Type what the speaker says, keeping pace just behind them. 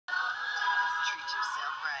Treat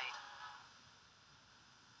yourself right.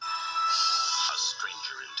 A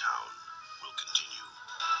Stranger in Town will continue.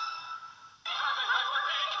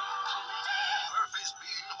 Murphy's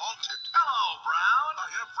being haunted. Hello, Brown. By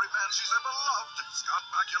every man she's ever loved. Scott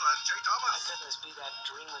Bakula and Jay Thomas. I couldn't this be that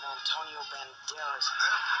dream with Antonio Banderas?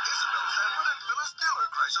 Then Isabel Sanford and Phyllis Diller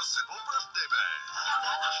crash a simple birthday bash.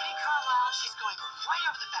 That's Kitty Carlisle. She's going right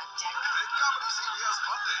over the back deck. Big comedy CBS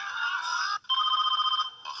Monday.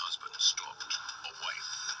 A husband stalked. A wife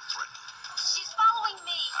threatened. She's following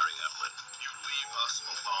me. Harry Hamlin, You Leave Us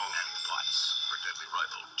Alone. And Plots for Deadly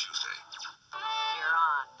Rival Tuesday. You're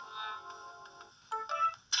on.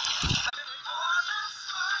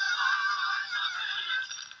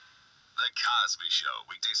 The Cosby Show,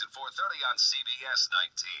 weekdays at 4:30 on CBS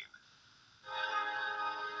 19.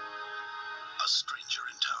 A Stranger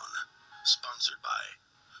in Town, sponsored by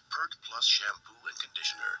Perk Plus Shampoo and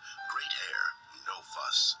Conditioner. Great hair, no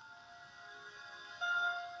fuss.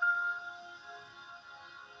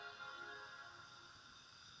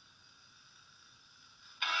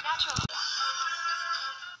 Natural. He's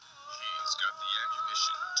got the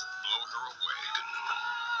ammunition to blow her away. Newman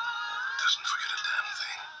doesn't forget a damn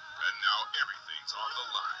thing. And now everything's on the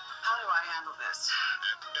line. How do I handle this?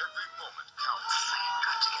 And every moment counts. I've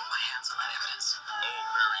got to get my hands on that evidence. Oh,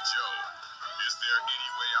 Mary Jo, is there any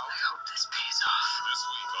way out? I hope this pays off. This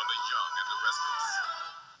week on The Young and the Restless.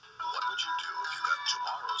 What would you do if you got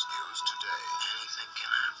tomorrow's news today? Anything can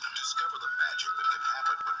happen. Discover the magic that can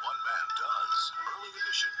happen when one man does. Early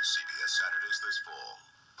edition, CBS Saturdays this fall.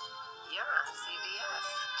 You're on CBS.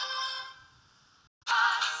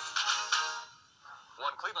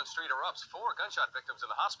 One Cleveland Street erupts. 4 gunshot victims in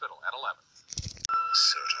the hospital at 11.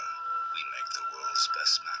 Serta, we make the world's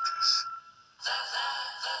best mattress.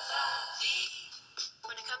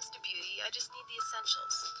 When it comes to beauty, I just need the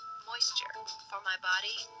essentials. Moisture for my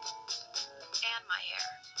body and my hair.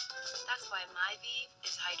 That's why my Vive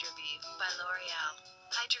is Hydrovive by L'Oreal.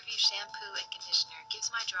 Hydrovive shampoo and conditioner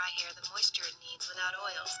gives my dry hair the moisture it needs without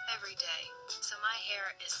oils every day. So my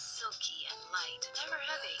hair is silky and light, never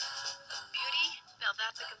heavy. Beauty? Now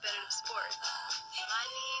that's a competitive sport. My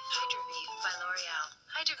Vive Hydrovive by L'Oreal.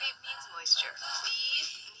 Hydrovive needs moisture.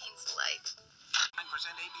 Vive means life. 9%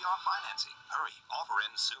 APR financing. Hurry, offer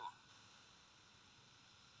ends soon.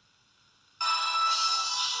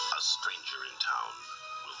 A Stranger in Town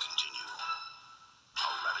will continue. A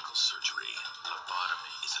radical surgery. Lobotomy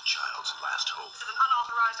is a child's last hope. This is an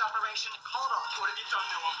unauthorized operation. Call it off. What have you done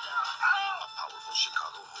to him? A powerful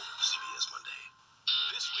Chicago hope. CBS Monday.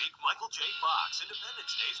 This week, Michael J. Fox,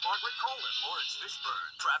 Independence Days, Margaret Colin, Lawrence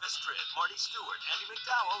Fishburne, Travis Tritt, Marty Stewart, Andy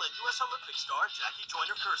McDowell, and U.S. Olympic star Jackie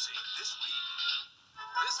Joyner-Kersee. This week.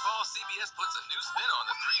 This fall, CBS puts a new spin on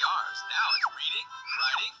the 3 R's. Now it's reading,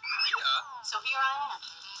 writing, Rhea. So here I am,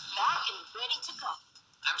 back and ready to go.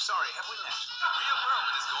 I'm sorry, have we met? Rhea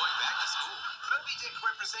Perlman is going back to school. Moby Dick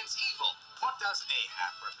represents evil. What does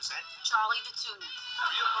Ahab represent? Charlie the Tuna.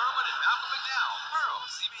 Rhea Perlman and Malcolm McDowell. Pearl,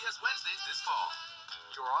 CBS Wednesdays this fall.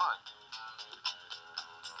 You're on.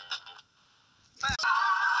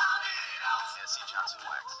 Nancy Johnson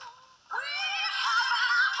Wax.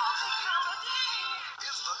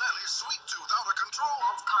 Is the nanny sweet tooth out of control?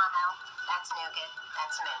 That's caramel, that's nougat,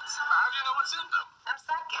 that's mint. How do you know what's in them? I'm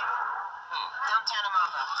psychic. Don't turn them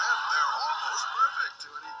over. And they're almost perfect.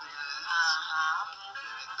 Do anything I ask?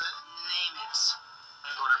 Anything? Name it.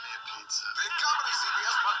 Order me a pizza. Big comedy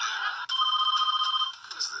CBS Monday.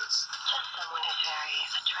 Who's this? Just someone who's very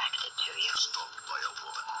attracted to you. Stalked by a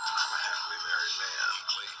woman. I'm a happily married man. He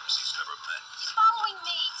claims he's never met. She's following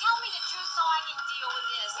me. Tell me the truth so I can deal with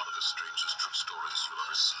this. One of the strangest true stories you'll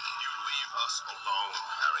ever see. You Leave Us Alone.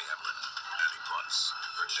 Harry Hamlin. Annie Potts.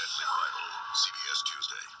 Her Deadly Rival. CBS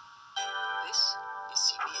Tuesday. This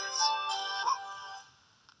is CBS. Whoa.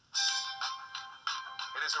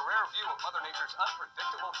 It is a rare view of Mother Nature's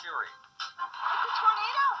unpredictable fury. It's a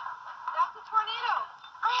tornado. That's a tornado.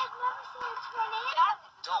 I have never seen a tornado.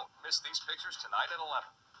 Don't miss these pictures tonight at 11.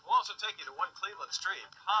 We'll also take you to one Cleveland street,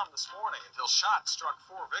 calm this morning until shots struck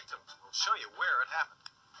 4 victims. We'll show you where it happened.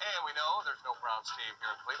 And we know there's no Browns team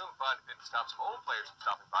here in Cleveland, but it didn't stop some old players from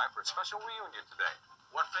stopping by for a special reunion today.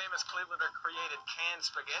 What famous Clevelander created canned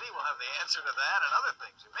spaghetti? We'll have the answer to that and other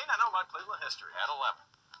things you may not know about Cleveland history at 11.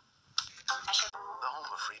 The home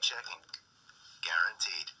of free checking.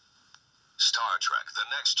 Guaranteed. Star Trek, The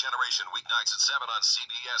Next Generation, weeknights at 7 on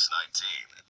CBS 19.